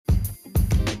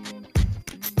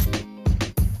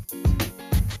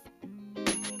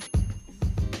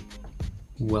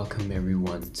Welcome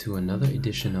everyone to another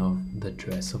edition of the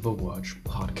Dress of a Watch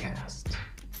podcast.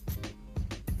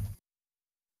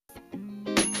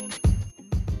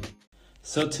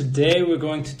 So today we're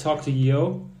going to talk to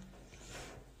Yo.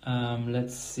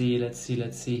 Let's see.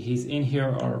 He's in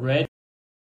here already.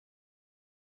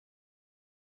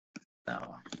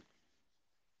 No.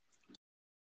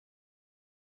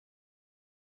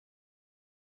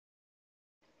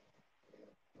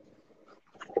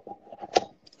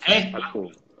 Hey,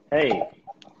 Cool. Hey.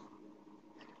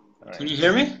 can you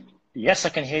hear me? Yes, I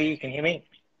can hear you. Can you hear me?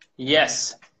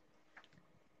 Yes.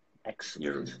 Excellent.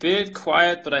 You're a bit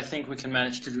quiet, but I think we can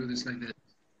manage to do this like this.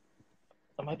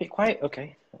 Am I a bit quiet?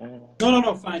 Okay.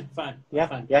 No, fine. Yeah,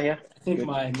 Fine. yeah. I think Good.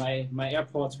 my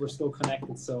AirPods were still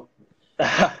connected, so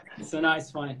now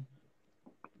it's fine.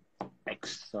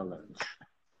 Excellent.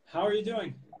 How are you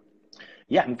doing?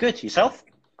 Yeah, I'm good. Yourself?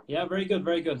 Yeah, very good.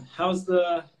 How's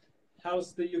the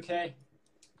UK?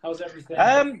 How's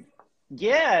everything?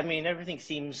 Yeah, I mean, everything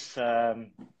seems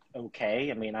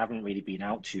okay. I mean, I haven't really been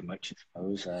out too much, I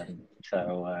suppose.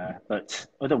 But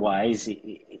otherwise,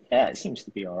 it seems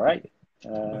to be all right.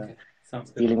 Okay,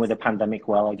 sounds good. Dealing with the pandemic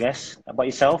well, I guess. How about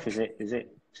yourself? Is it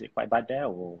quite bad there,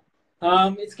 or?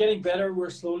 It's getting better. We're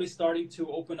slowly starting to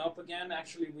open up again.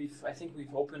 Actually, I think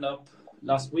we've opened up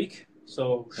last week.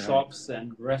 So shops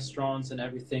and restaurants and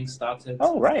everything started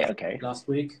Oh, right. Okay. last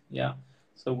week. Yeah.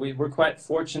 So we're quite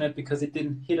fortunate because it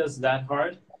didn't hit us that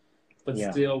hard, but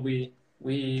Yeah. still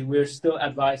we're still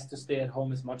advised to stay at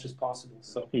home as much as possible.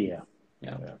 So Yeah.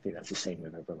 yeah, I think that's the same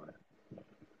with everyone.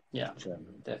 yeah,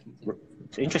 But, definitely.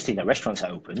 it's interesting that restaurants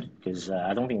are open because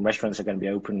I don't think restaurants are going to be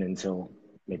open until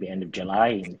maybe end of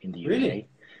July in the UK. Really?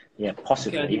 Yeah, Okay, I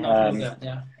possibly. did not know that.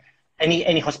 Yeah.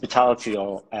 Any hospitality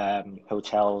or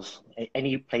hotels,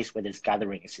 any place where there's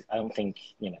gatherings, I don't think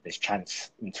there's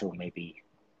chance until maybe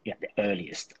the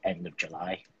earliest end of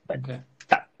July. But Okay.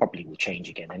 that probably will change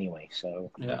again anyway.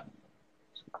 So Yeah.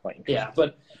 it's quite interesting. Yeah,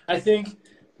 but I think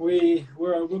we're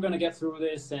gonna get through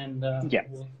this, and Yeah.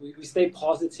 we stay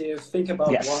positive. Think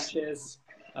about Yes. watches.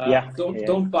 Yeah.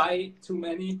 Don't buy too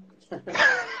many.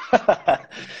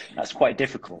 That's quite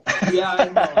difficult. Yeah, I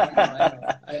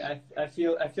know. I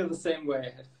feel the same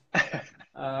way.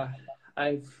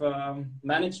 I've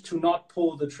managed to not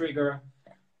pull the trigger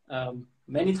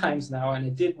many times now, and I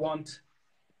did want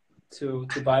to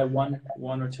buy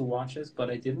one or two watches, but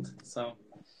I didn't. So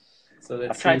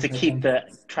I've tried to keep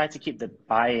the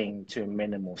buying to a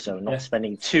minimal, so not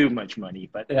spending too much money,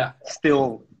 but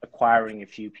still acquiring a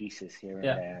few pieces here and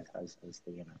there as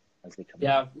they come.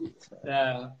 Yeah,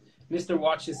 Mr.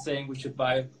 Watch is saying we should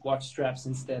buy watch straps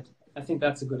instead. I think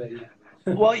that's a good idea.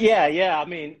 Well, yeah. I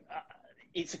mean,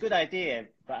 it's a good idea,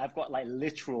 but I've got like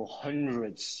literal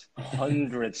hundreds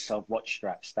of watch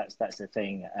straps. That's the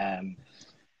thing.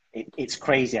 It's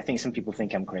crazy. I think some people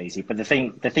think I'm crazy, but the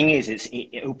thing is,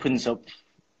 it opens up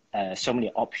so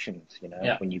many options.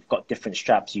 When you've got different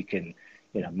straps, you can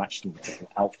match them with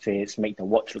different outfits, make the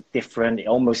watch look different. It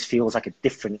almost feels like a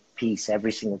different piece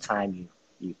every single time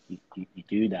you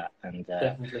do that, and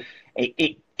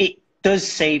it does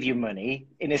save you money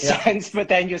in a sense, but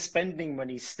then you're spending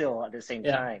money still at the same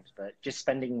time, but just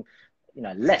spending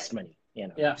less money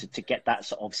to get that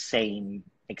sort of same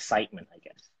excitement, I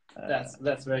guess.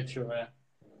 That's very true. Yeah.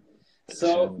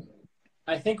 So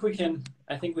I think we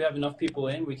have enough people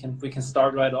in. We can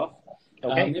start right off.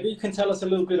 Okay. Maybe you can tell us a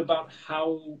little bit about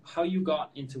how you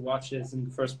got into watches in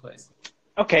the first place.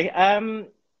 Okay.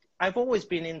 I've always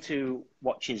been into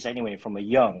watches anyway from a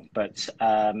young, but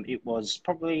it was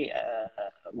probably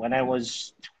when I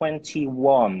was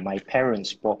 21, my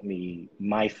parents bought me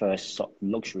my first sort of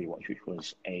luxury watch, which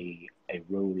was a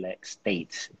Rolex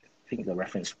Date. I think the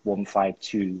reference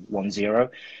 15210.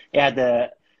 It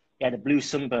had a blue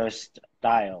sunburst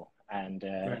dial and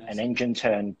an engine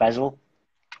turn bezel,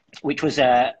 which was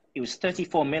it was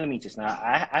 34 millimeters. Now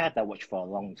I had that watch for a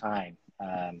long time,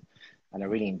 and I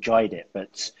really enjoyed it,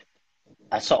 but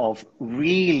I sort of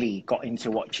really got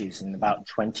into watches in about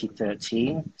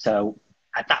 2013. So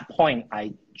at that point,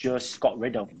 I just got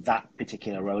rid of that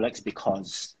particular Rolex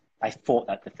because I thought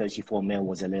that the 34 mil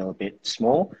was a little bit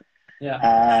small.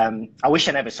 Yeah. I wish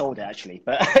I never sold it actually,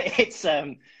 but it's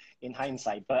in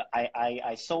hindsight. But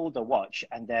I sold the watch,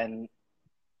 and then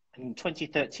in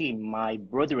 2013, my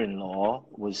brother-in-law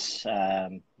was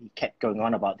he kept going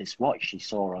on about this watch he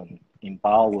saw in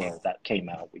Bar World that came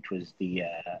out, which was the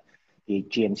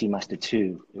GMT Master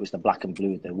 2. It was the black and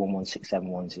blue, the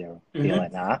 116710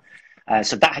 PLNR.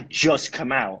 So that had just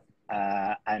come out,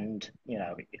 and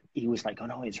he was like, "Oh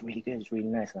no, it's really good, it's really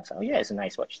nice." And I said, "Oh yeah, it's a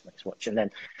nice watch, And then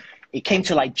it came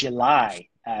to like July,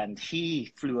 and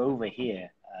he flew over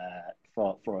here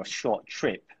for a short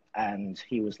trip, and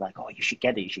he was like, "Oh, you should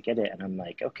get it, you should get it." And I'm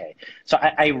like, "Okay." So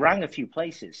I rang a few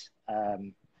places,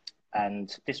 and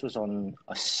this was on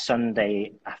a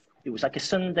Sunday. It was like a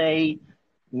Sunday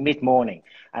mid-morning,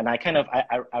 and I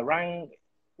rang.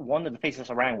 One of the places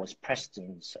I rang was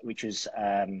Preston's, which was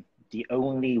the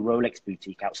only Rolex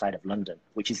boutique outside of London,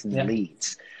 which is in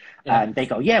Leeds. Yeah. And they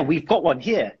go, "Yeah, we've got one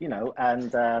here, you know,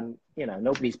 and you know,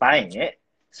 nobody's buying it."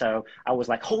 So I was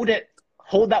like, "Hold it,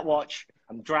 hold that watch.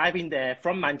 I'm driving there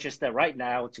from Manchester right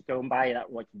now to go and buy that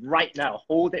watch right now.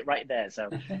 Hold it right there." So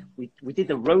we did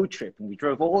the road trip, and we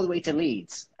drove all the way to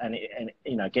Leeds, and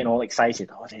you know, getting all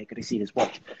excited. "Oh, they're going to see this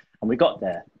watch," and we got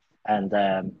there, and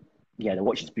yeah, the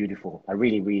watch is beautiful. I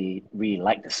really, really, really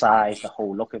like the size, the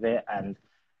whole look of it, and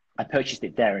I purchased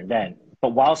it there and then.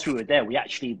 But whilst we were there, we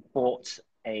actually bought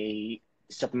a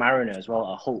Submariner as well,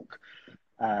 a Hulk,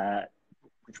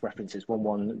 which references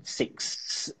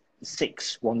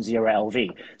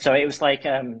 11610LV. So it was like,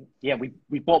 yeah,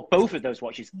 we bought both of those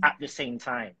watches at the same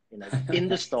time, you know, in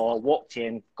the store, walked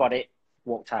in, got it,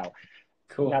 walked out.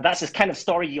 Cool. Now that's this kind of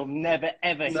story you'll never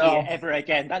ever hear ever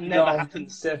again. That never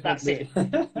happens. Definitely.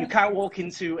 That's it. You can't walk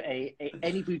into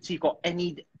any boutique or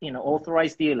any, you know,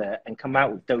 authorized dealer and come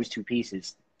out with those two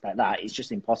pieces like that. It's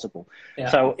just impossible. Yeah.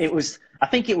 So it was, I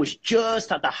think it was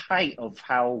just at the height of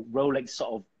how Rolex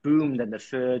sort of boomed, and the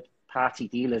third party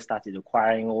dealers started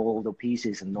acquiring all the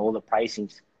pieces, and all the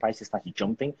prices started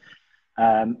jumping.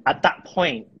 At that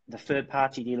point, the third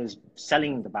party dealers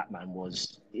selling the Batman I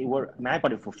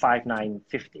bought it for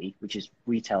 $5,950, which is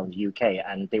retail in the UK,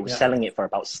 and they were selling it for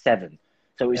about $7,000.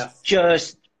 So it was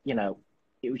just, you know,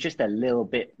 it was just a little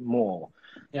bit more.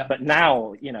 Yeah. But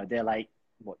now, you know, they're like,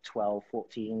 what, 12,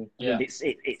 14? Yeah. I mean,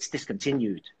 it's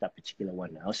discontinued, that particular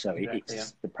one now. So Exactly,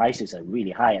 the prices are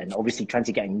really high, and obviously trying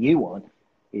to get a new one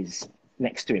is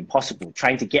next to impossible.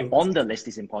 Trying to get on the list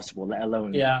is impossible, let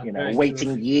alone you know,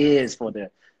 waiting years for the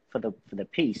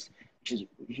piece, which is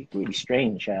really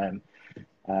strange.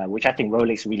 Which I think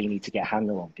Rolex really need to get a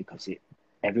handle on, because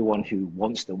everyone who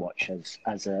wants the watch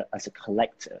as a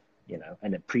collector, you know,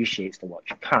 and appreciates the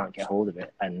watch, can't get hold of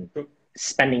it, and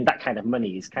spending that kind of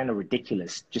money is kind of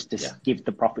ridiculous just to give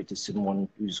the profit to someone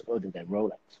who's other than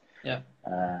Rolex.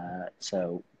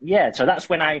 So that's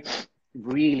when I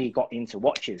really got into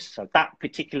watches. So that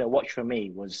particular watch for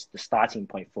me was the starting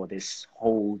point for this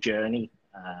whole journey,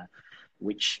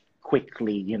 which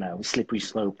quickly, you know, slippery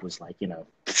slope was like, you know,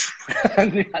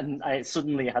 and I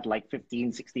suddenly had like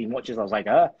 15, 16 watches. I was like,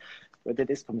 where did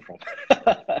this come from?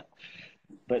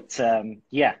 But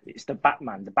yeah, it's the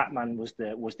Batman. The Batman was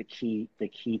the key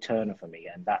turner for me,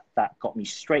 and that got me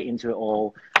straight into it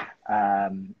all.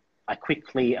 I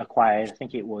quickly acquired, I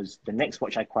think it was the next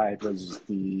watch I acquired was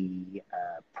the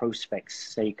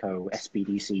Prospex Seiko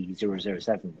SPDC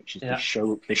 007, which is the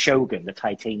Shogun, the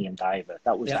titanium diver.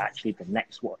 That was actually the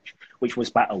next watch, which was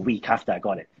about a week after I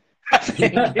got it.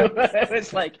 It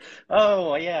was like,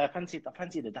 oh yeah, I fancy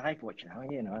the dive watch now,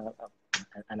 you know,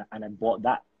 and I bought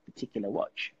that particular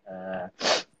watch,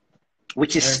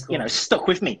 which is cool. You know, stuck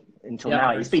with me until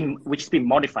now. It's been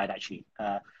modified actually.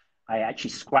 I actually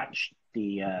scratched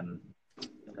the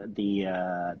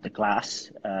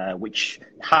glass, which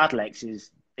Hardlex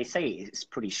is, they say it's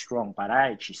pretty strong, but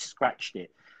I actually scratched it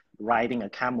riding a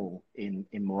camel in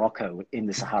Morocco in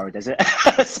the Sahara Desert.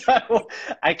 So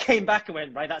I came back and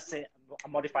went, right, that's it.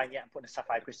 I'm modifying it. I'm putting a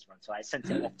sapphire crystal on. So I sent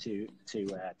it off to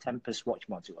Tempest Watch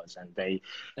Modules, and they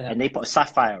put a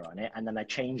sapphire on it, and then I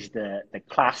changed the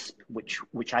clasp,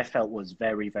 which I felt was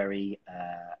very, very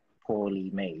poorly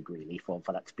made, really, for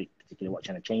that particular watch,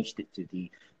 and I changed it to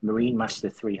the Marine Master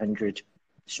 300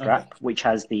 strap, which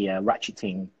has the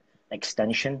ratcheting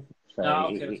extension.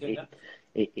 So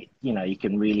it you know, you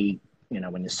can really, you know,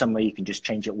 when the summer you can just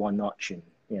change it one notch and,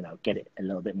 you know, get it a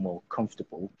little bit more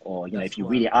comfortable, or, you know, if you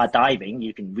really are diving,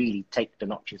 you can really take the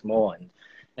notches more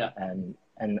and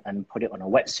put it on a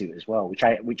wetsuit as well,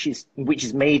 which has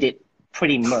made it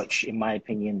pretty much, in my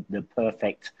opinion, the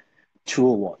perfect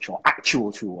tool watch, or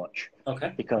actual tool watch.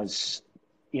 Okay. Because,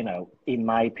 you know, in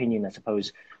my opinion, I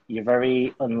suppose you're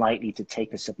very unlikely to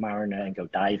take a Submariner and go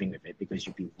diving with it because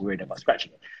you'd be worried about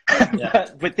scratching it.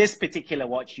 But with this particular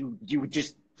watch, you would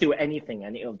just do anything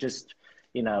and it'll just,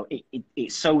 you know,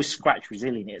 it's so scratch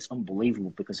resilient. It's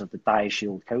unbelievable because of the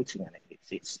Diashield coating on it.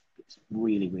 It's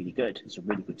really, really good. It's a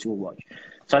really good tool watch.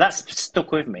 So that's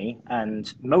stuck with me.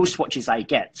 And most watches I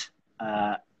get,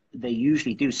 they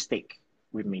usually do stick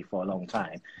with me for a long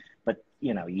time. But,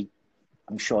 you know,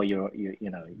 I'm sure you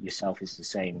know, yourself is the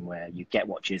same, where you get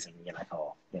watches and you're like,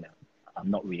 oh, you know,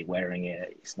 I'm not really wearing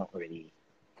it. It's not really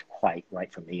quite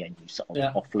right for me. And you sort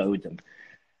of offload them.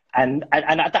 And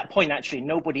at that point, actually,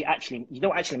 you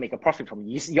don't actually make a profit from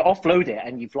it. You offload it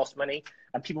and you've lost money,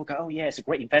 and people go, oh yeah, it's a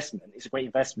great investment. It's a great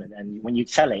investment. And when you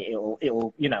sell it,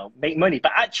 it'll, make money.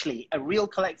 But actually a real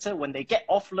collector, when they get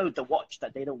offload the watch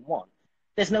that they don't want,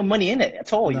 there's no money in it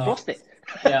at all. You've No. lost it.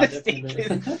 Yeah,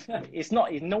 definitely. It's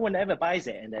not, no one ever buys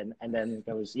it and then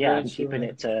goes, yeah, Very I'm true. keeping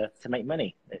it to make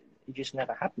money. It just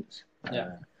never happens.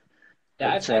 Yeah.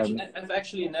 But, I've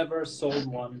actually never sold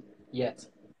one yet.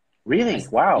 really?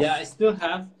 Wow. Yeah, I still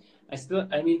have.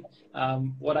 I mean,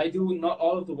 what I do, not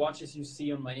all of the watches you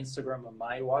see on my Instagram are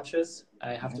my watches.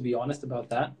 I have to be honest about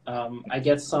that. I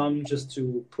get some just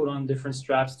to put on different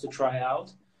straps to try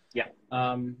out. Yeah.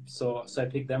 So I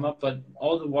pick them up. But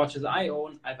all the watches I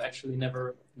own, I've actually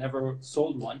never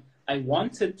sold one. I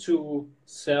wanted to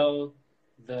sell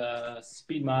the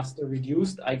Speedmaster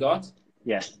Reduced I got.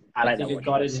 Yes. I think I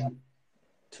got it in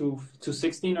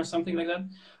 216 or something like that.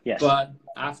 Yes. But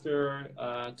after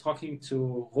talking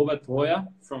to Robert Breuer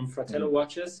from Fratello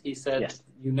Watches, he said,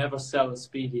 you never sell a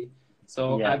Speedy.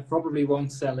 So I probably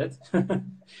won't sell it.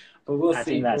 But we'll see.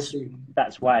 I think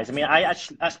that's wise. I mean,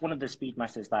 that's one of the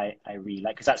Speedmasters that I really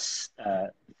like, because that's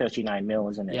 39 mil,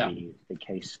 isn't it? Yeah. The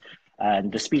case.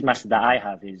 And the Speedmaster that I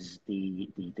have is the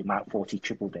Mark 40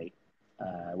 triple date,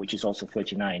 which is also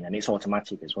 39, and it's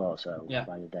automatic as well. So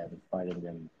rather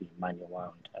than being manual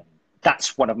wound, and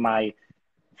that's one of my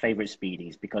favorite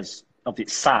Speedies because of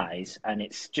its size, and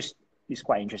it's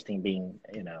quite interesting being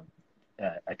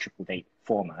a triple date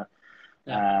format.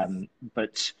 Yeah.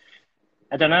 But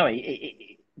I don't know.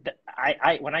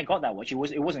 I when I got that watch, it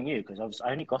wasn't new because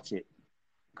I only got it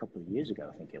a couple of years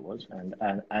ago, I think it was,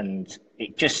 and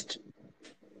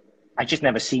I just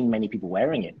never seen many people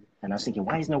wearing it, and I was thinking,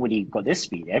 why has nobody got this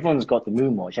speed? Everyone's got the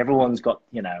Moon watch, everyone's got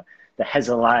the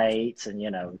Hesalite,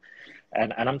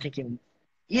 and I'm thinking,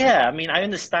 yeah, I mean, I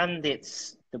understand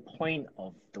it's the point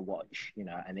of the watch,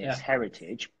 and its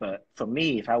heritage. But for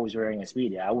me, if I was wearing a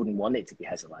Speedy, I wouldn't want it to be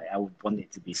Hesalite. I would want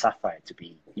it to be sapphire, to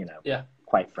be,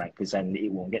 quite frank, because then it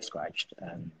won't get scratched.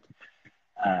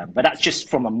 But that's just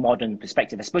from a modern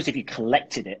perspective. I suppose if you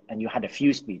collected it and you had a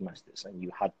few Speedmasters and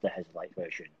you had the Hesalite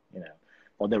version,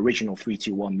 or the original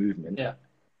 321 movement,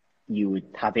 you would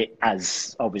have it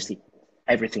as obviously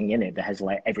everything in it, the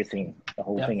Hesalite, everything, the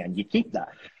whole thing, and you keep that.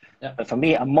 Yeah. But for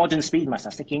me, a modern Speedmaster, I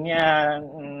was thinking,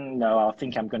 no, I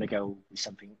think I'm going to go with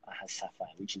something that has sapphire,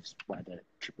 which is where the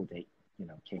triple date,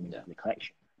 came into the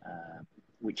collection,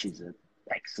 which is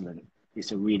excellent.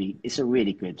 It's a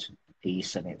really good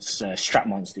piece, and it's strap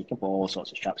monster. You can put all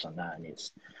sorts of straps on that, and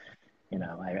it's,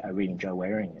 I really enjoy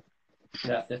wearing it.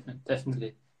 Yeah,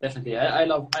 definitely. I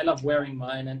love wearing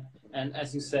mine, and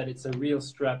as you said, it's a real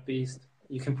strap beast.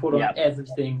 You can put on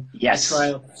everything. Yes. I try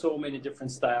out so many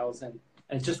different styles, and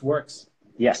it just works.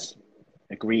 Yes,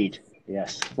 agreed.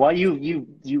 Yes. Well,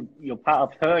 you're part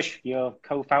of Hirsch. You're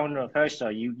co-founder of Hirsch, so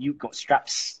you got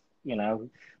straps,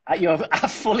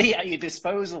 fully at your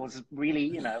disposal. It's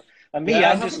really, And me,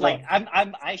 I'm just like,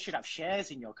 I should have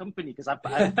shares in your company because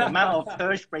the amount of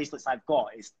Hirsch bracelets I've got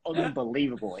is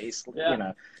unbelievable. It's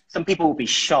some people will be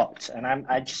shocked, and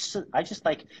I just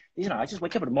like, I just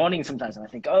wake up in the morning sometimes and I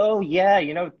think, oh yeah,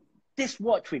 this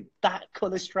watch with that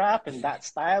color strap and that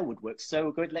style would work so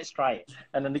good. Let's try it.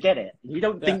 And then they get it. You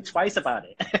don't think twice about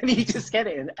it. And you just get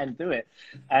it and do it.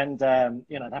 And,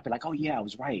 they'd be like, oh yeah, I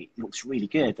was right. It looks really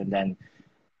good. And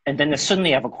then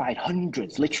suddenly I've acquired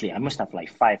hundreds. Literally, I must have like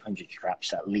 500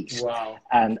 straps at least. Wow.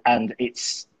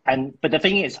 But the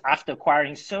thing is, after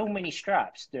acquiring so many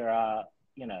straps, there are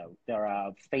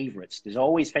favorites. There's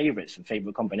always favorites and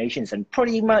favorite combinations. And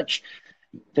pretty much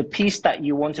the piece that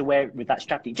you want to wear with that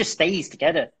strap, it just stays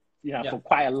together, for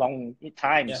quite a long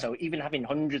time. Yeah. So even having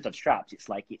hundreds of straps,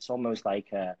 it's almost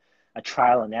like a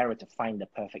trial and error to find the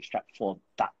perfect strap for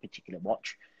that particular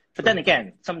watch. But then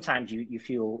again, sometimes you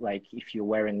feel like if you're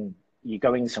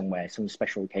going somewhere, some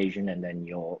special occasion, and then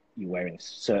you're wearing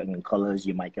certain colors,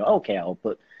 you might go, okay, I'll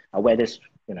wear this,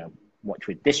 watch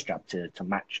with this strap to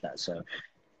match that. So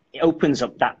it opens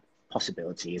up that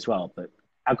possibility as well. But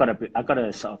I've got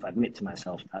to sort of admit to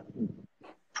myself that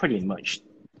pretty much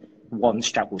one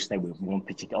strap will stay with one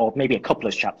particular, or maybe a couple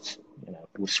of straps,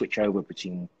 will switch over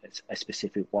between a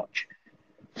specific watch.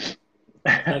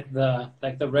 like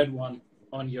the red one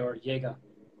on your Jaeger.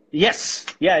 Yes,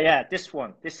 yeah. This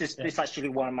one. This is actually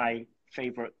one of my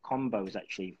favorite combos.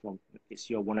 Actually, it's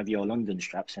one of your London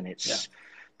straps, and it's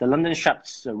the London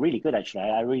straps are really good. Actually,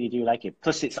 I really do like it.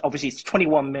 Plus, it's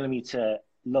 21mm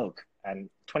lug.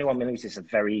 And 21mm is a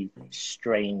very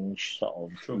strange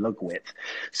sort of lug width.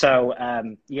 So,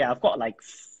 I've got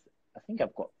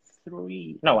I've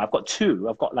got two.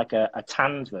 I've got like a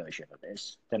tanned version of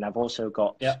this. Then I've also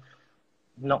got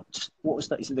not what was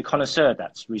that? Is it the Connoisseur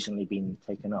that's recently been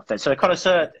taken off? So the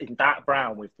Connoisseur in dark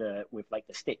brown with like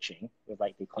the stitching, with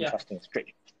like the Yeah. contrasting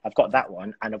stitching. I've got that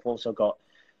one, and I've also got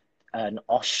an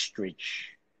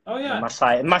ostrich, Oh a yeah.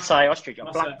 Maasai ostrich,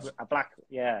 Massage. a black,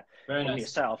 yeah, Very from nice.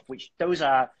 yourself. Which those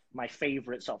are my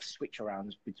favorite sort of switch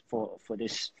arounds for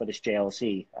this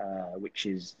JLC, which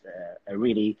is a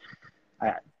really.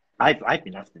 I, I've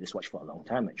been after this watch for a long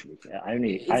time actually. I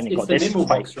only It's got the this Memo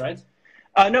quite. box, right?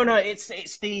 No,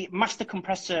 it's the Master Ah,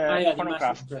 Compressor yeah, the master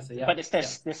chronograph, compressor. Yeah, but it's yeah.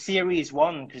 the Series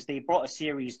One because they brought a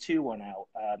Series Two one out.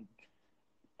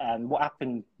 And what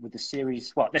happened with the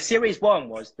Series? Well, the Series One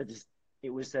was it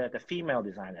was the female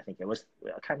designer. I think it was.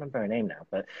 I can't remember her name now,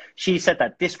 but she said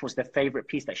that this was the favorite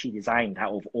piece that she designed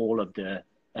out of all of Okay.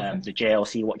 the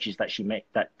JLC watches that she made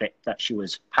that she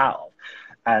was part of,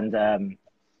 and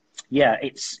yeah,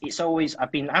 it's always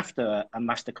I've been after a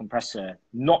master compressor,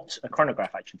 not a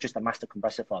chronograph actually, just a master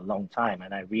compressor for a long time,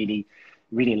 and I really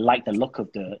like the look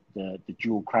of the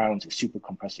dual crowns, the super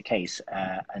compressor case,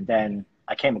 and then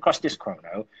I came across this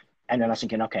chrono, and then I was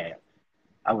thinking, okay,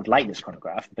 I would like this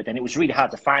chronograph, but then it was really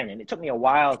hard to find, and it took me a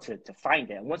while to find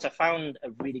it, and once I found a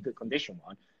really good condition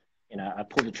one, you know, I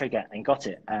pulled the trigger and got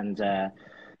it, and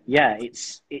yeah,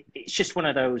 it's just one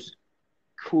of those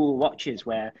cool watches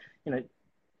where you know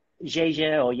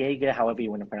Jaeger or Jaeger, however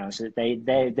you want to pronounce it,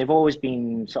 they've always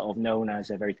been sort of known as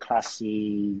a very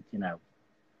classy, you know,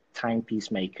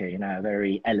 timepiece maker, you know, a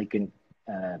very elegant,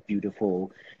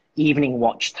 beautiful evening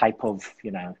watch type of, you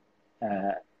know,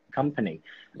 uh, company.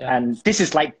 Yeah. And this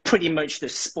is like pretty much the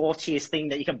sportiest thing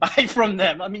that you can buy from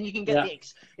them. I mean, you can get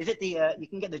Yeah. you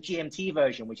can get the GMT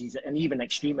version, which is an even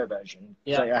extremer version.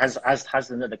 So Yeah. it has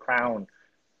another crown,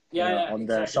 you Yeah, know, yeah, on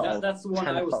the exactly. sort of That's the one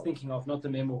I was 10 o'clock. thinking of, not the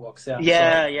Memo box. Yeah.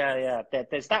 So Yeah.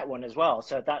 There's that one as well.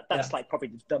 So yeah, that's like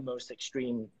probably the most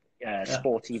extreme, yeah,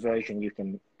 sporty version you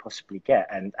can possibly get,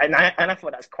 and I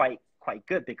thought that's quite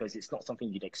good because it's not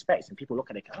something you'd expect. And people look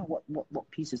at it, oh,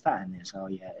 what piece is that? And they say, oh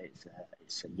yeah,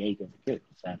 it's a Jaeger Goods,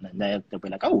 and then they'll be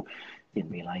like, oh,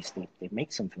 didn't realize they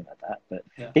make something like that. But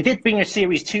yeah. they did bring a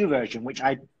Series Two version, which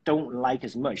I don't like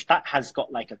as much. That has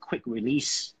got like a quick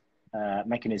release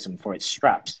mechanism for its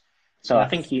straps. So I Yeah.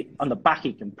 think on the back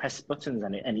you can press buttons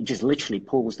and it just literally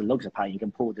pulls the lugs apart. You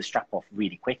can pull the strap off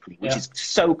really quickly, which Yeah. is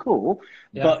so cool.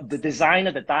 Yeah. But the design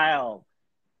of the dial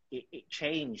it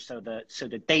changed, so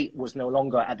the date was no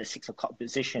longer at the 6 o'clock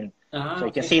position. So you can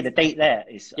Okay. see the date there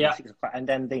is Yeah. 6 o'clock, and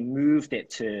then they moved it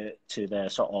to the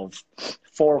sort of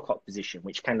 4 o'clock position,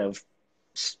 which kind of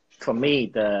for me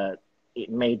it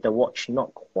made the watch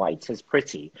not quite as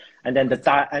pretty, and then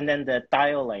the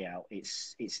dial layout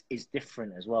is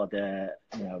different as well. The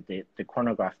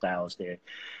chronograph dials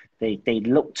they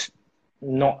looked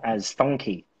not as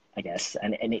funky, I guess,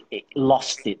 and it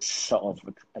lost its sort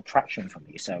of attraction for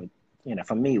me. So you know,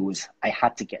 for me it was I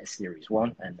had to get a Series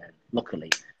One, and then luckily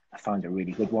I found a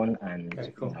really good one, and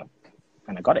Very cool. you know,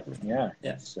 and I got it. Yeah,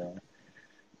 Yeah.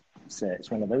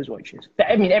 it's one of those watches. But,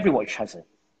 I mean, every watch has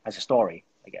a story,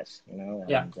 I guess, you know,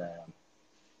 Yeah. and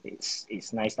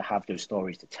it's nice to have those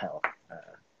stories to tell,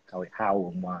 how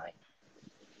and why.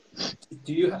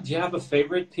 Do you have a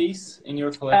favorite piece in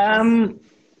your collection?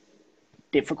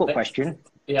 Difficult question.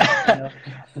 Yeah. I know.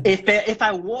 If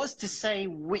I was to say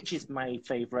which is my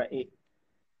favorite, it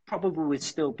probably would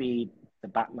still be the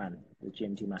Batman, the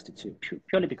GMT Master 2,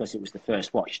 purely because it was the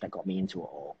first watch that got me into it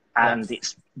all. And Yeah.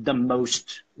 it's the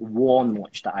most worn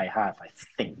watch that I have, I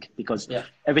think, because Yeah.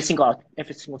 every single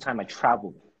time I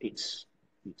travel, it's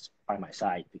by my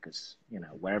side because, you know,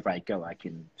 wherever I go, I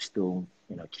can still,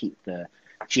 you know, keep the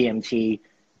GMT,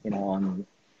 you know,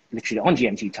 literally on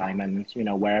GMT time, and, you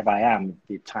know, wherever I am,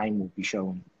 the time will be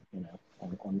shown, you know,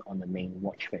 on the main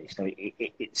watch face. So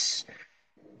it's,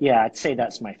 yeah, I'd say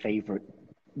that's my favorite,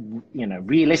 you know,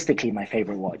 realistically my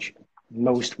favorite watch,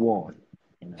 most worn.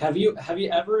 You know. Have you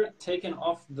ever taken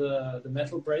off the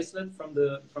metal bracelet from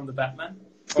the Batman?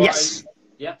 Or Yes,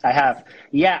 yeah. I have.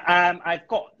 Yeah, I've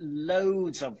got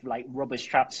loads of like rubber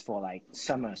straps for like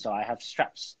summer. So I have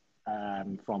straps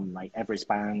from like Everest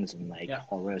bands and like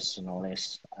Horus and all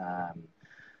this.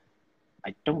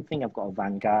 I don't think I've got a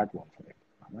Vanguard one for it.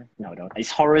 No, I don't.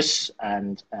 It's Horus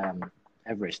and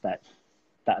Everest that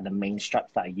are the main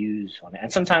straps that I use on it.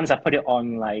 And sometimes I put it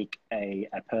on like a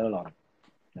Perlon,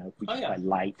 you know, which is quite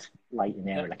light in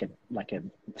area, like a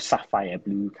sapphire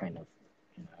blue kind of,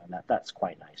 you know, and that's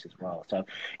quite nice as well. So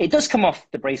it does come off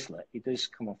the bracelet.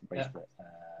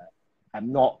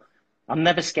 I'm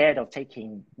never scared of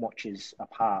taking watches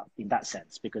apart in that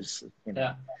sense because, you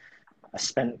know, I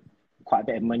spent quite a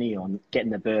bit of money on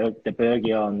getting the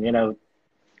Bergion, you know,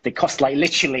 they cost like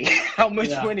literally how much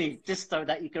Yeah. money just so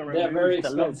that you can They're very remove the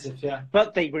lugs. expensive. Yeah.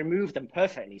 But they remove them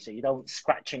perfectly, so you don't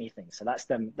scratch anything. So that's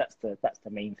the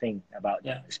main thing about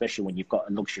them, Yeah. especially when you've got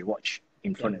a luxury watch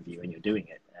in front Yeah. of you and you're doing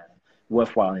it.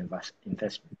 Worthwhile investment,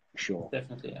 for sure.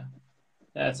 Definitely. Yeah.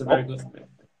 Yeah. It's a very What, good.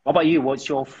 what about you? What's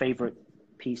your favorite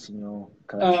piece in your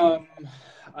collection?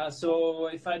 So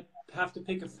if I have to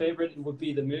pick a favorite, it would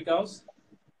be the Milgauss,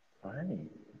 Right.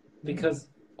 because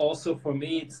also for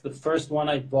me, it's the first one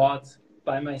I bought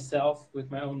by myself with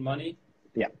my own money.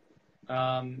 Yeah.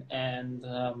 And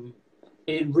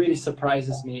it really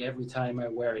surprises me every time I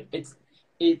wear it.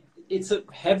 It's a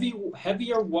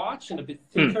heavier watch and a bit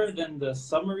thicker than the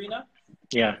Submariner,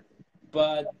 Yeah.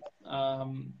 but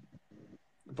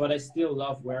I still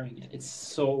love wearing it. It's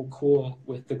so cool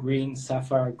with the green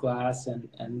sapphire glass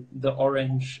and the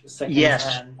orange second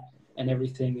hand and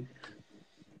everything.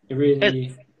 It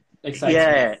really excites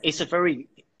me.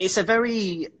 It's a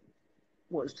very,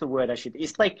 what's the word I should,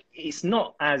 it's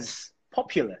not as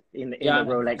popular in the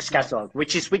Rolex catalog,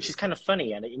 which is kind of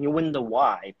funny, and you wonder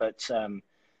why, but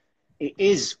it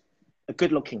is a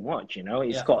good looking watch, you know.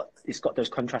 It's got those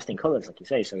contrasting colors, like you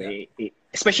say, so it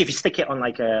especially if you stick it on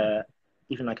like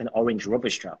even like an orange rubber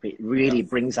strap, it really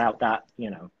brings out that, you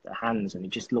know, the hands, and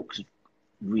it just looks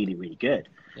really, really good.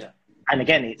 Yeah. And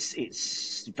again,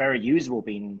 it's very usable,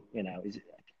 being, you know,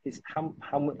 is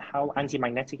how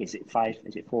anti-magnetic is it?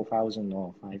 Is it 4,000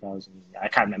 or 5,000? I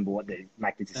can't remember what the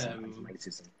magnetism.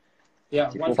 Yeah,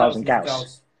 4,000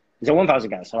 Gauss. Is it 1,000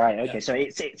 Gauss? All right, okay. Yeah. So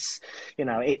it's you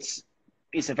know, it's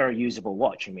a very usable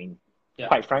watch. I mean,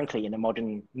 quite frankly, in the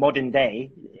modern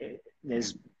day,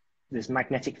 there's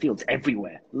magnetic fields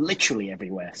everywhere, literally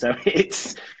everywhere. So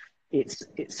it's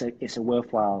a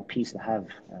worthwhile piece to have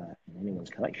in anyone's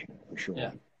collection, for sure.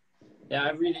 Yeah. Yeah,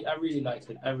 I really like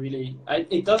it.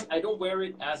 I don't wear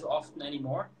it as often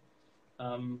anymore,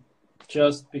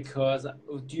 just because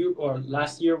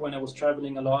last year when I was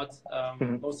traveling a lot,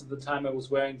 most of the time I was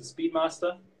wearing the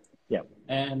Speedmaster. Yeah.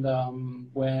 And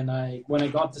when I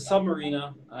got the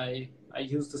Submariner, I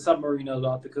used the Submariner a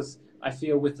lot, because I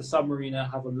feel with the Submariner I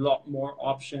have a lot more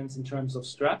options in terms of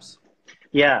straps.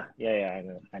 Yeah, I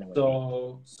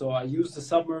know. So I use the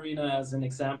Submariner as an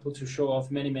example to show off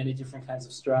many different kinds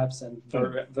of straps and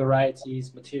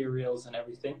varieties, materials, and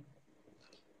everything.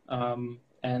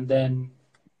 And then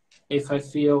if I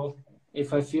feel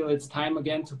it's time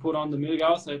again to put on the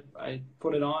Milgauss, I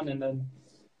put it on, and then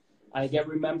I get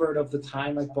remembered of the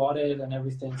time I bought it and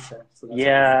everything. So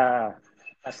that's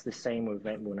that's the same with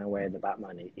when I wear the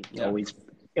Batman.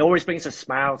 It always brings a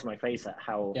smile to my face at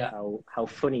how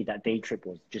funny that day trip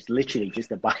was. Just literally just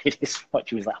to buy this watch.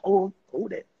 He was like, "Oh,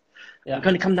 hold it. I'm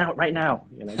going to come out right now.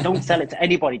 You know, don't sell it to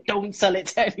anybody. Don't sell it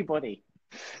to anybody."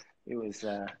 It was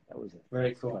that was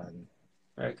very cool. Fun.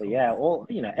 Very cool. But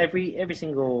yeah, every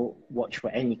single watch for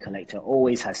any collector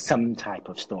always has some type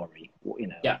of story. You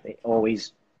know, it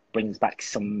always brings back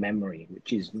some memory,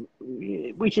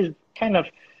 which is kind of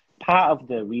part of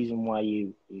the reason why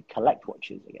you collect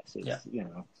watches, I guess. You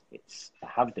know, it's to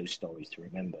have those stories to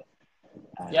remember.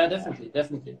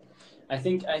 Definitely. I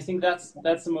think that's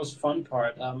the most fun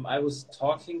part. I was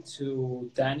talking to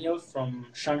Daniel from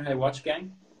Shanghai Watch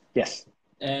Gang. Yes.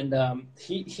 And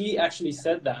he actually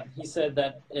said that. He said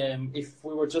that if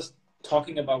we were just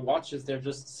talking about watches, they're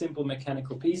just simple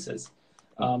mechanical pieces.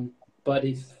 But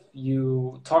if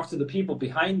you talk to the people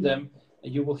behind them,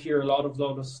 you will hear a lot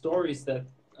of stories that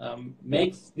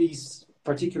make these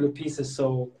particular pieces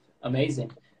so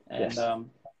amazing. And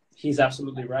he's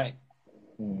absolutely right.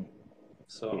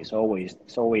 So it's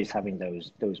always having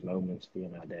those moments, you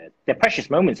know, they're precious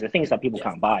moments, the things that people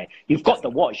can't buy. You've got the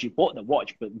watch, you bought the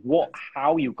watch, but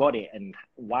how you got it and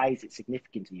why is it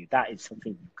significant to you? That is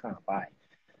something you can't buy.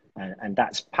 And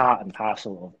that's part and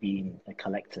parcel of being a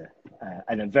collector,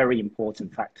 and a very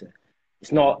important factor.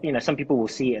 It's not, you know, some people will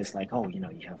see it as like, oh, you know,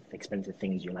 you have expensive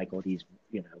things, you like all these,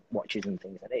 you know, watches and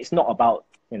things. And it's not about,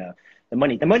 you know, the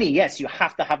money. The money, yes, you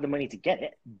have to have the money to get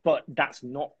it, but that's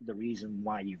not the reason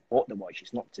why you bought the watch.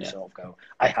 It's not to sort of go,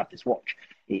 I have this watch.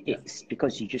 It's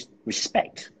because you just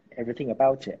respect everything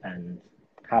about it and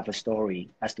have a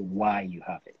story as to why you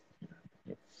have it. You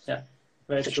know, it's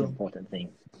very such true. an important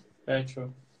thing. Very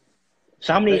true.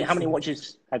 So how many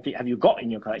watches have you got in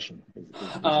your collection?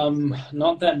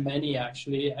 Not that many,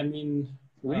 actually. I mean,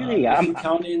 really, if you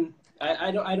count in,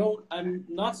 I'm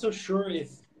not so sure if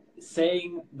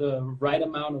saying the right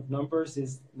amount of numbers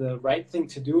is the right thing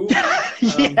to do.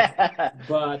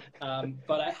 But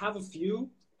I have a few.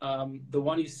 The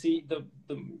one you see,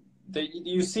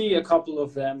 you see a couple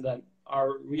of them that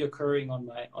are reoccurring on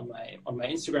my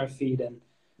Instagram feed, and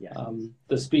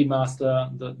the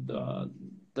Speedmaster,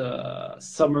 the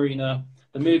Submariner,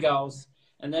 the Milgauss,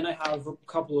 and then I have a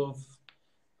couple of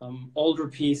older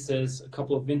pieces, a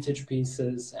couple of vintage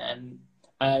pieces, and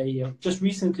I just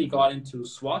recently got into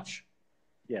Swatch.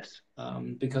 Yes.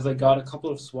 Because I got a couple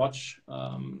of Swatch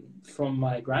from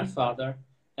my grandfather,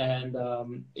 and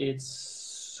it's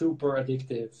super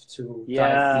addictive to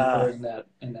dive deeper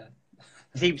in that.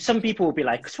 See, some people will be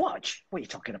like, Swatch, what are you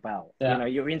talking about? Yeah. You know,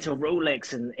 you're into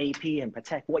Rolex and AP and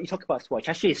Patek. What are you talking about Swatch?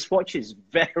 Actually, Swatch is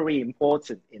very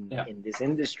important in this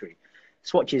industry.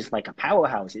 Swatch is like a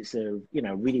powerhouse. It's a, you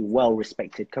know, really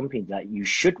well-respected company that you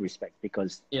should respect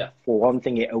because for one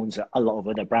thing, it owns a lot of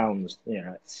other brands, you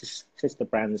know, sister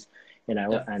brands, you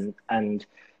know, and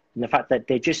the fact that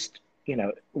they just, you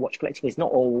know, watch collecting is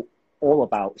not all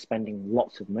about spending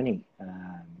lots of money.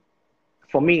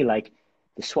 For me, like,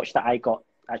 the Swatch that I got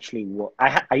actually,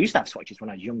 I used to have Swatches when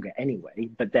I was younger anyway,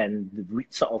 but then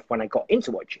sort of when I got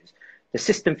into watches, the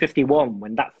System 51,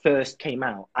 when that first came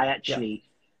out, I actually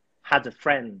had a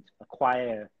friend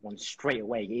acquire one straight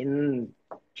away in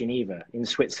Geneva, in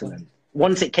Switzerland.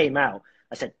 Once it came out,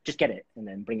 I said, just get it and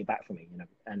then bring it back for me, you know.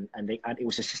 And it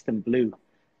was a System Blue.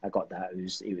 I got that.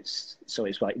 So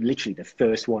it's like literally the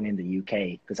first one in the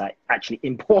UK because I actually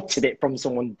imported it from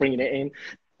someone bringing it in.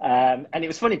 And it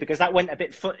was funny because that went a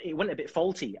bit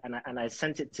faulty, and I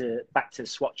sent it back to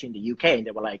Swatch in the UK, and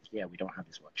they were like, "Yeah, we don't have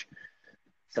this watch,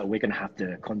 so we're going to have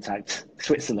to contact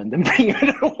Switzerland and bring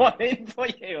another one in for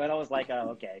you." And I was like, "Oh,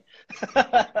 okay."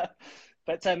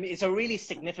 But it's a really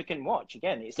significant watch.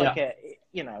 Again, it's like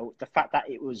you know, the fact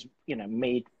that it was, you know,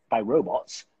 made by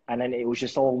robots. And then it was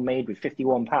just all made with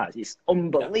 51 parts. It's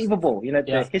unbelievable, you know,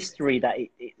 the history that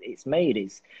it's made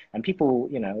is, and people,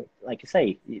 you know, like I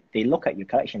say, they look at your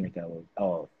collection and they go,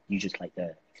 oh, you just like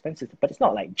the expensive, but it's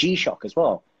not like G-Shock as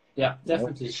well. Yeah,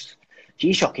 definitely.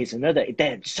 G-Shock is another,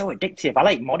 they're so addictive. I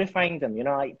like modifying them, you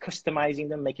know, like customizing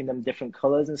them, making them different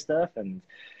colors and stuff. And,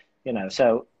 you know,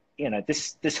 so, you know,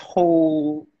 this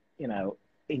whole, you know,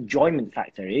 enjoyment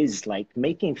factor is like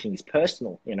making things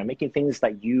personal, you know, making things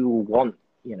that you want.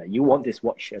 You know, you want this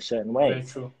watch a certain way. Very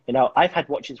true. You know, I've had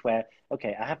watches where,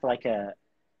 okay, I have like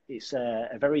it's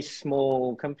a very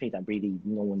small company that really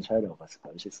no one's heard of, I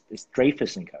suppose. It's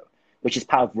Dreyfus & Co., which is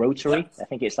part of Rotary. I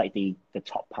think it's like the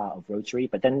top part of Rotary.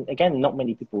 But then again, not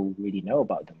many people really know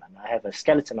about them. And I have a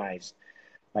skeletonized,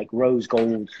 like rose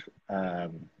gold.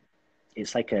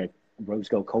 It's like a rose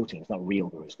gold coating. It's not real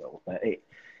rose gold, but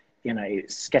you know,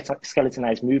 it's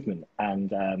skeletonized movement.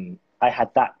 And I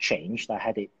had that changed. I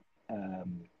had it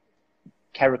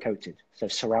Cerakoted, so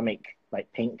ceramic, like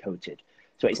paint coated.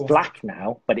 So it's black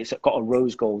now, but it's got a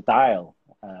rose gold dial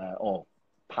or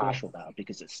partial dial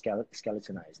because it's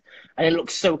skeletonized, and it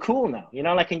looks so cool now. You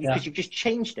know, like because you've just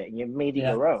changed it and you've made it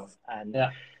your own, and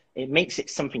it makes it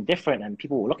something different. And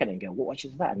people will look at it and go, "What watch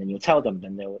is that?" And then you'll tell them,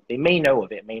 and they may know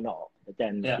of it, may not. But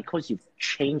then because you've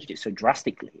changed it so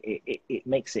drastically, it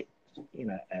makes it, you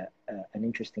know, an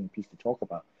interesting piece to talk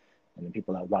about. And then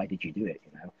people are, why did you do it?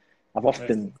 You know. I've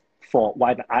often thought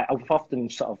I've often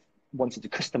sort of wanted to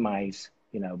customize,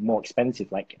 you know, more expensive,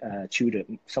 like Tudor.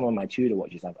 Some of my Tudor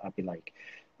watches, I'd be like,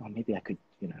 oh, maybe I could,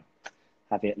 you know,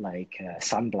 have it like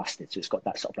sandblasted, so it's got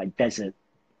that sort of like desert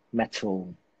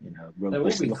metal, you know,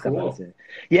 robust look about it.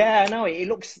 Yeah, no, it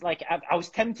looks like I was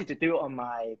tempted to do it on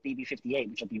my BB58,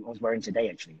 which I was wearing today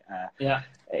actually.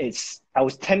 I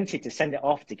was tempted to send it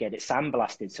off to get it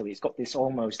sandblasted, so it's got this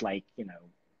almost like, you know,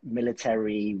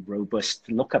 military robust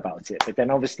look about it. But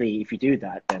then obviously if you do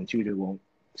that, then Tudor won't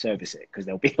service it because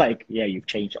they'll be like, yeah, you've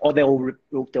changed it, or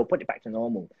they'll put it back to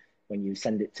normal when you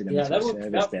send it to them.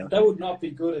 That would not be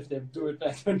good if they do it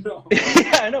back to normal.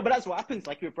 Yeah, I know, but that's what happens.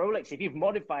 Like with Rolex, if you've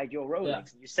modified your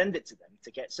Rolex and you send it to them to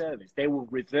get service, they will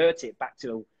revert it back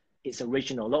to its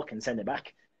original look and send it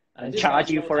back and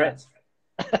charge you for it.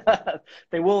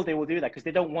 They will do that because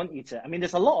they don't want you to. I mean,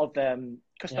 there's a lot of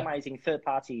customizing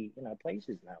third-party, you know,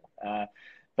 places now.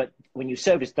 But when you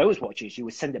service those watches, you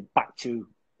would send it back to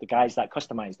the guys that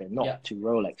customized it, not to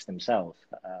Rolex themselves.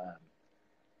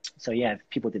 So yeah, if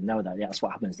people didn't know that, that's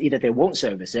what happens. Either they won't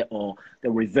service it or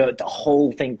they'll revert the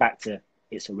whole thing back to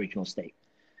its original state.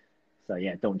 So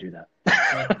yeah, don't do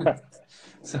that.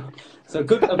 So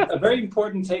good. A very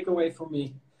important takeaway for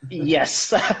me.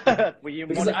 Yes.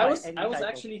 Because I was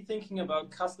actually thinking about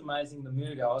customizing the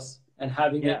Milgauss and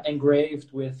having it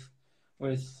engraved with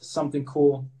something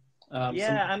cool. I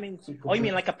mean, you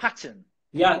mean like a pattern?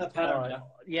 Yeah, the pattern.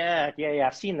 Yeah.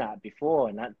 I've seen that before,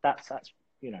 and that's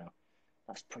you know,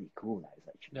 that's pretty cool. That is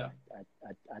actually.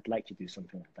 I'd like to do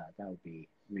something like that. That would be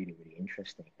really, really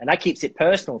interesting. And that keeps it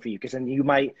personal for you, because then you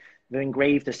might have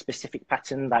engraved a specific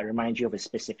pattern that reminds you of a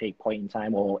specific point in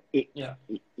time, or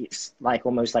it's like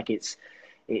almost like it's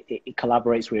it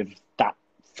collaborates with that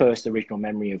first original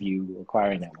memory of you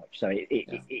acquiring that watch. So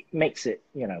it makes it,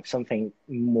 you know, something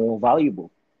more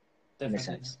valuable. Definitely. In a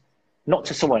sense, not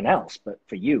to someone else, but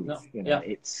for you, No. you know,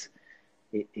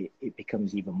 it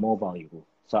becomes even more valuable.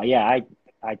 So yeah,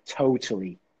 I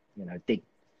totally, you know, dig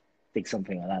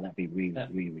something like that. That'd be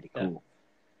really cool.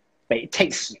 But it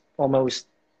takes almost,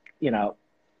 you know,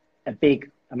 a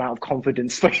big amount of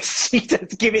confidence for you to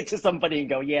give it to somebody and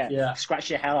go, scratch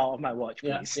the hell out of my watch,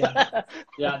 please.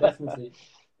 Yeah, definitely.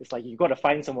 It's like you've got to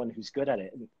find someone who's good at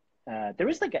it. There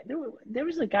is a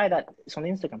guy that's on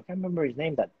Instagram. I can't remember his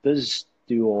name, that does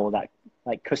do all that,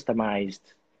 like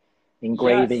customized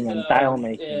engraving and dial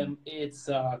making. It's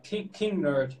King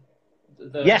Nerd,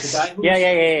 the Yes. guy who's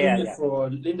doing it for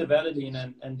Linda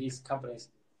Valadin and these companies.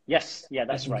 Yes, yeah,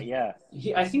 that's right. Yeah,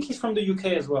 I think he's from the UK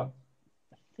as well.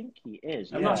 I think he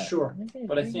is. I'm not sure,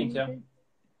 but I think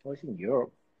Well, he's in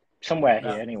Europe, somewhere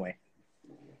here anyway.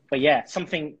 But yeah,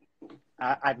 something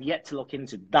I've yet to look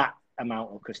into that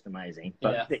amount of customizing,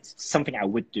 but it's something I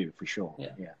would do for sure.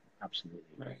 Yeah, absolutely.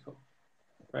 Very cool.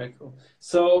 Very cool.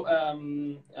 So,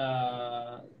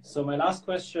 so my last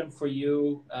question for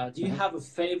you: do you have a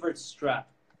favorite strap?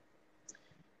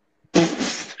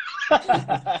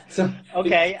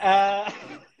 Okay.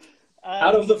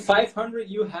 Out of the 500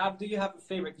 you have, do you have a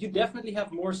favorite? You definitely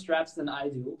have more straps than I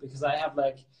do, because I have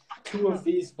like 2 of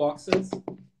these boxes.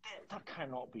 That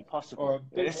cannot be possible. Or a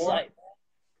bit more. Like,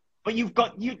 but you're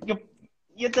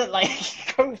the like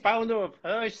co-founder of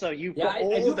Hirsch, so you've got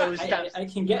all those straps. I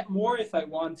can get more if I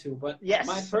want to, but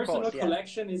my personal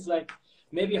collection is like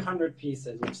maybe 100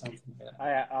 pieces or something like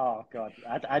that. Oh God,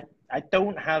 I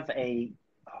don't have a.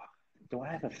 Do I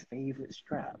have a favorite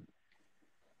strap?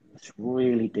 It's a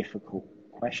really difficult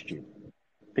question,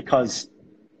 because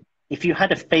if you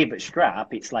had a favorite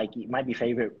strap, it's like it might be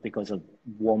favorite because of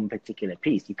one particular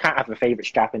piece. You can't have a favorite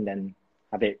strap and then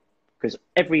have it, because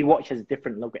every watch has a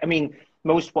different logo. I mean,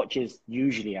 most watches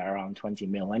usually are around 20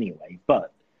 mil anyway,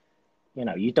 but you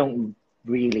know, you don't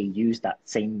really use that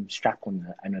same strap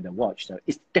on another watch. So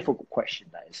it's a difficult question,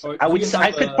 that is.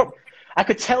 I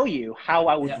could tell you how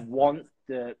I would want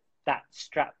that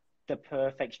strap, the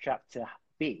perfect strap to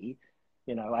be.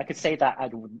 You know, I could say that I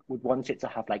would want it to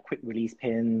have like quick release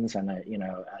pins, and you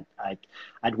know,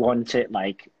 I'd want it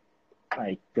like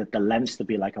the lengths to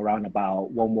be like around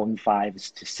about 115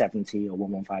 to 70 or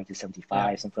 115 to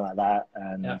 75, something like that.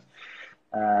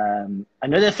 And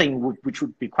another thing which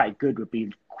would be quite good would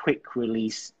be quick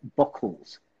release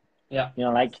buckles. Yeah. You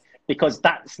know, like, because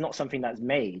that's not something that's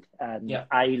made.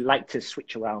 I like to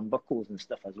switch around buckles and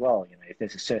stuff as well, you know, if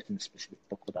there's a certain specific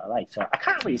buckle that I like. So I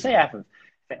can't really say I have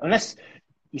unless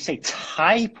you say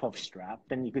type of strap,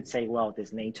 then you could say, well,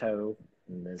 there's NATO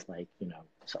and there's like, you know,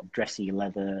 sort of dressy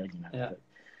leather, you know. But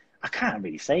I can't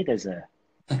really say there's a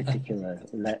particular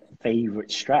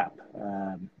favorite strap,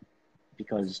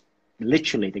 because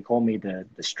literally they call me the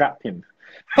strap pimp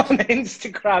on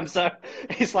Instagram. So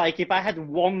it's like, if I had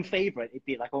one favorite, it'd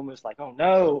be like almost like, oh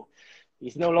no,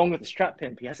 he's no longer the strap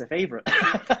pimp, he has a favorite.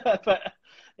 But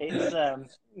it's I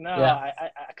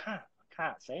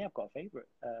can't say I've got a favorite.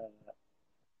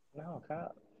 No, I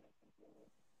can't.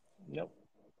 Nope.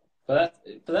 But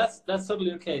that's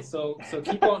totally okay. So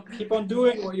keep on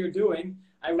doing what you're doing.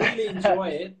 I really enjoy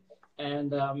it,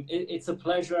 and it's a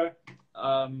pleasure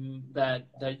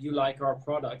that you like our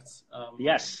products.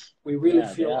 Yes, we really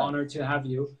feel honored to have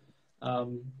you.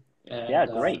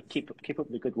 Great. Keep up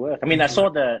the good work. I mean, I saw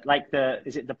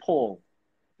is it the Paul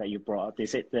that you brought up?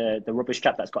 Is it the rubber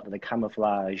strap that's got the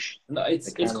camouflage? No,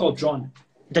 it's called John.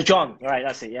 The John, right?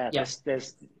 That's it. Yeah.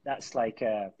 That's like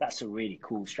that's a really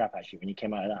cool strap actually. When you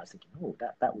came out of that, I was thinking, oh,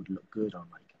 that would look good on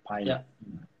like a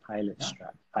pilot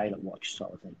strap, pilot watch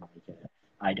sort of thing,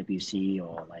 like IWC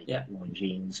or like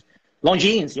Longines.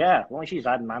 Longines.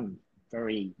 I'm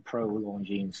very pro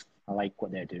Longines. I like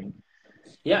what they're doing.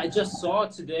 Yeah, I just saw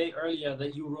today earlier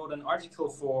that you wrote an article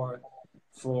for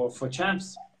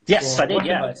Champs. Yes, I did.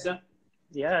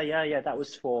 Yeah. That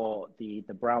was for the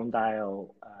Brown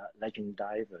Dial Legend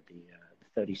Diver, the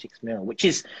 36 mil, which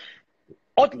is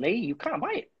oddly you can't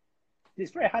buy it.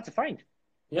 It's very hard to find.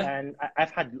 Yeah. And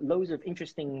I've had loads of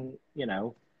interesting, you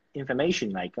know, information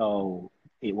like, oh,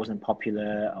 it wasn't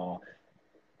popular, or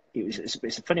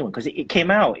it's a funny one because it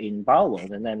came out in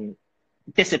Barworld and then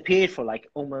disappeared for like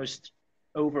almost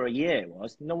over a year. It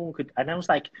was, no one could, and I was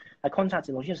like, I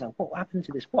contacted Longines, like, what happened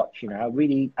to this watch? You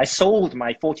know, I sold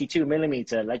my 42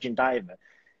 millimeter Legend Diver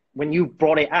when you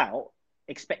brought it out,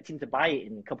 expecting to buy it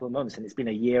in a couple of months, and it's been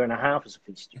a year and a half or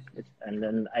something stupid. And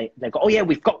then they go, oh yeah,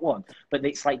 we've got one, but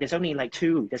it's like there's only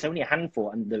a handful,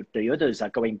 and the others are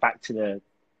going back to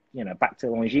back to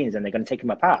Longines and they're going to take them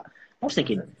apart. I was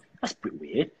thinking, that's pretty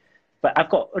weird. But I've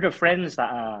got other friends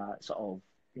that are sort of,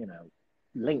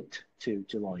 linked to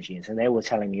Longines, and they were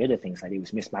telling me other things, like it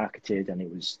was mismarketed, and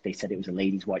they said it was a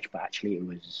ladies' watch, but actually it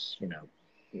was,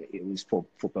 it was for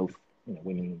both,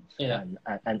 women and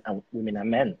women and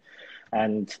men.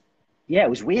 And yeah, it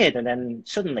was weird. And then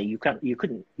suddenly you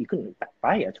couldn't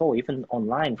buy it at all, even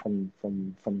online from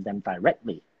them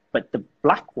directly. But the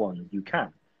black one you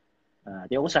can.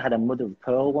 They also had a mother of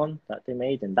pearl one that they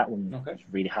made, and that one was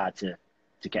really hard to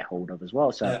get hold of as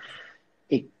well. So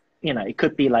it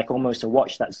could be like almost a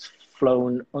watch that's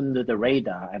flown under the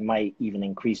radar and might even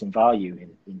increase in value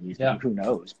in years. Who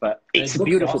knows? But it's a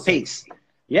beautiful piece.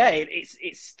 Yeah,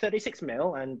 it's 36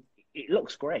 mil and it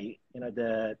looks great.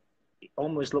 It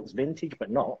almost looks vintage, but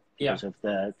not because of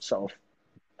the sort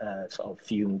of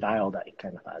fume dial that it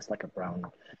kind of has, like a brown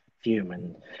fume,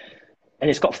 and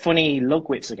it's got funny lug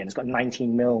widths again. It's got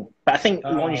 19 mil, but I think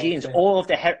Longines, all of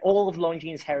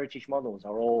Longines heritage models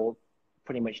are all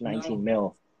pretty much 19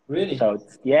 mil. Really? So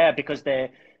yeah, because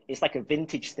it's like a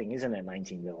vintage thing, isn't it?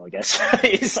 19 mil, I guess.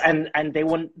 and they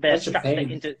want their straps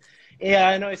into. Yeah,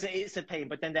 I know it's a pain,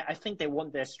 but then I think they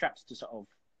want their straps to sort of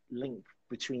link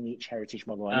between each heritage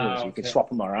model anyway, so you can swap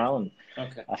them around.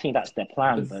 Okay. I think that's their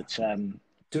plan, but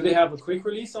do they have a quick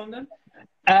release on them?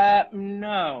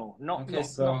 No, not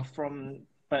from.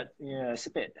 But yeah, it's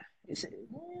a bit.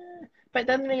 But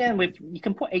then again, you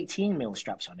can put 18 mil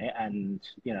straps on it, and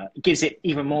it gives it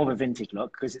even more of a vintage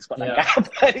look because it's got that gap.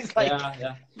 It's like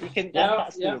you can.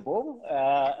 That's doable.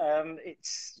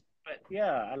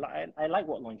 I like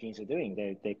what Longines are doing.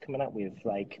 They're coming up with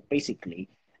like basically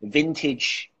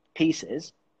vintage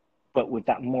pieces, but with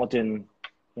that modern,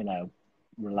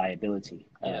 reliability.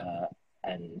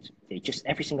 And they just,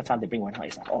 every single time they bring one out,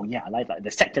 it's like, oh yeah, I like that.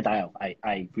 The Sector dial,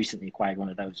 I recently acquired one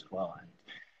of those as well, and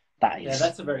that is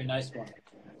that's a very nice one.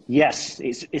 Yes,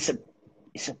 it's a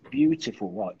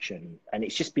beautiful watch, and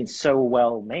it's just been so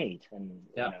well made, and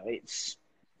it's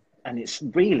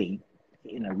really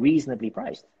reasonably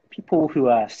priced. People who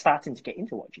are starting to get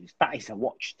into watches, that is a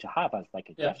watch to have as like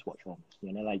a dress watch almost.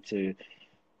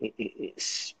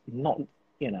 It's not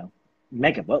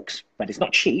mega bucks, but it's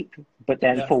not cheap. But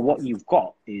then for what you've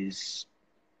got is,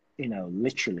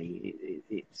 literally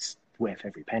it's worth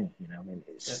every penny.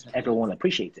 Everyone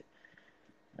appreciates it.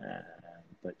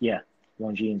 But yeah,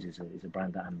 Longines is a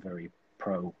brand that I'm very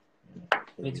pro.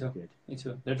 Me too. Good. Me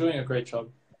too. They're doing a great job.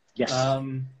 Yes.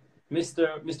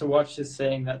 Mr. Watch is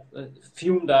saying that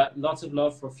fume dial, lots of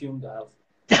love for fume dials.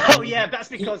 Oh yeah, that's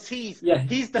because he's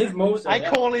the Moser, I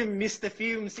call him Mr.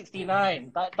 Fume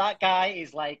 69. That guy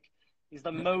is like, he's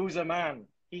the Moser man.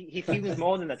 He fumes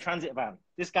more than a transit van.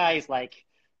 This guy is like,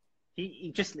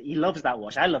 he loves that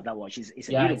watch. I love that watch. It's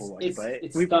a beautiful watch.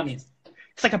 It's stunning.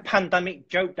 It's like a pandemic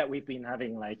joke that we've been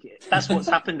having. Like that's what's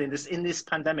happened in this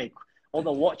pandemic. All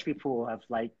the watch people have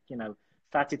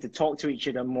started to talk to each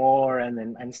other more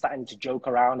and starting to joke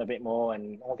around a bit more,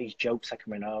 and all these jokes are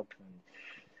coming up. And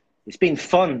it's been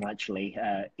fun actually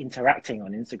interacting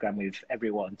on Instagram with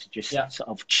everyone to just sort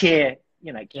of cheer,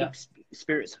 keep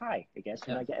spirits high, I guess,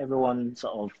 and get everyone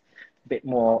sort of a bit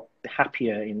more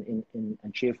happier in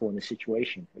and cheerful in the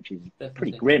situation, which is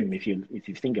pretty grim if you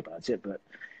think about it. But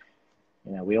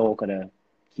we all got to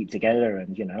keep together,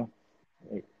 and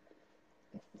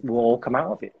we'll all come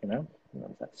out of it.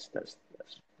 That's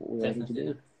what we need to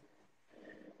do.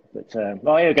 But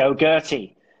here we go,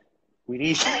 Gertie. We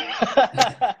need.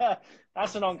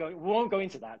 That's an ongoing. We won't go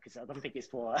into that because I don't think it's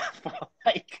for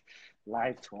like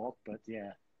live talk. But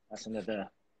yeah, that's another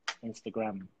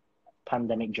Instagram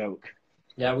pandemic joke.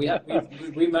 Yeah,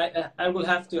 we might. I will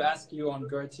have to ask you on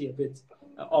Gertie a bit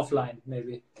offline,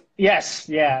 maybe. Yes,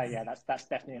 yeah. That's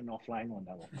definitely an offline one.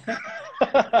 That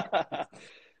one.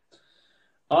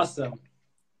 Awesome.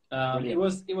 It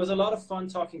was a lot of fun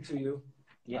talking to you.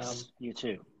 Yes, you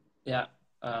too. Yeah.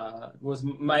 It was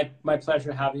my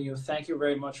pleasure having you. Thank you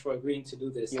very much for agreeing to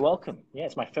do this. You're welcome. Yeah,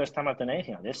 it's my first time I've done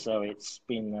anything like this, so it's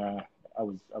been. I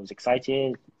was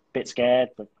excited, a bit scared,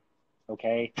 but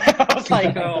okay. I was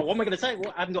like, oh, what am I going to say?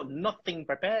 Well, I've got nothing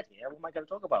prepared here. What am I going to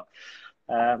talk about?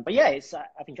 But yeah,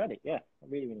 I've enjoyed it. Yeah, I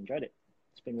really enjoyed it.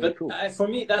 It's been really cool. For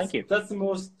me, that's the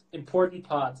most important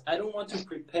part. I don't want to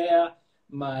prepare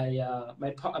my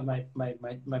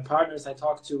partners I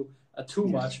talk to too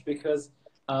much because.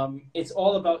 It's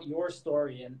all about your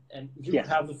story, and you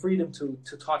have the freedom to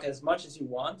talk as much as you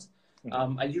want.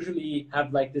 I usually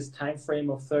have like this time frame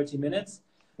of 30 minutes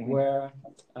where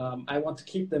I want to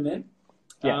keep them in.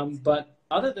 But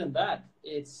other than that,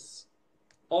 it's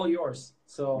all yours.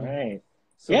 So right.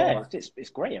 So, yeah, it's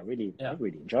great. I really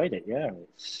enjoyed it. Yeah,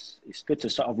 it's good to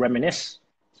sort of reminisce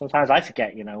sometimes I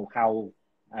forget, how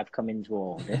I've come into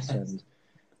all this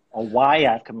or why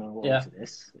I've come into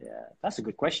this. Yeah, that's a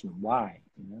good question. Why?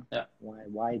 Yeah.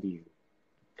 Why do you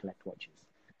collect watches?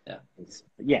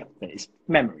 Yeah. But it's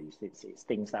memories. It's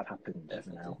things that have happened,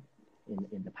 Definitely.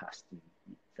 in the past.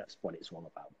 That's what it's all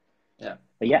about. Yeah.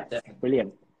 But yeah, Definitely.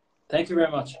 brilliant. Thank you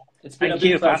very much. It's been Thank a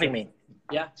big you for pleasure. having me.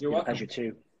 Yeah, you're welcome. Pleasure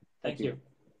too. Thank you.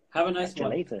 Have a nice Catch you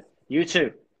one. later. You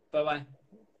too. Bye-bye.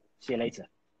 See you later.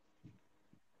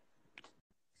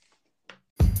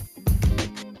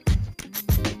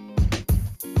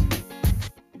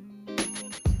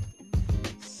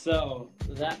 So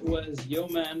that was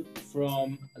Yoman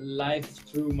from Life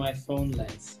Through My Phone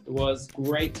Lens. It was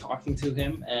great talking to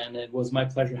him, and it was my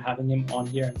pleasure having him on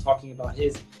here and talking about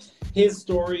his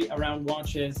story around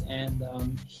watches and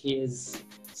his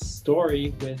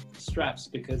story with straps,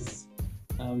 because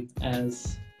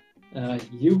as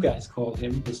you guys call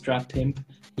him, the strap pimp,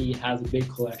 he has a big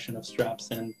collection of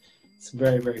straps, and it's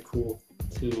very, very cool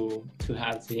to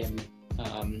have him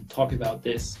talk about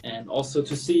this, and also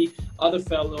to see other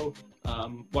fellow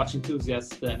watch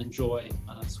enthusiasts that enjoy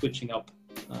switching up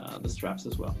the straps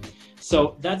as well.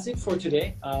 So that's it for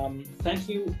today. Thank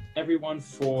you everyone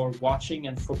for watching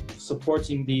and for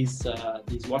supporting these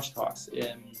watch talks.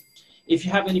 If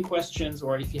you have any questions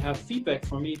or if you have feedback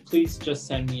for me, please just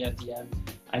send me a DM.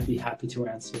 I'd be happy to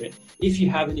answer it. If you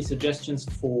have any suggestions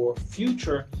for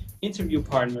future interview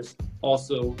partners,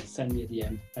 also send me a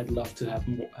DM. I'd love to have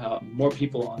more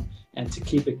people on and to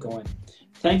keep it going.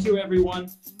 Thank you, everyone.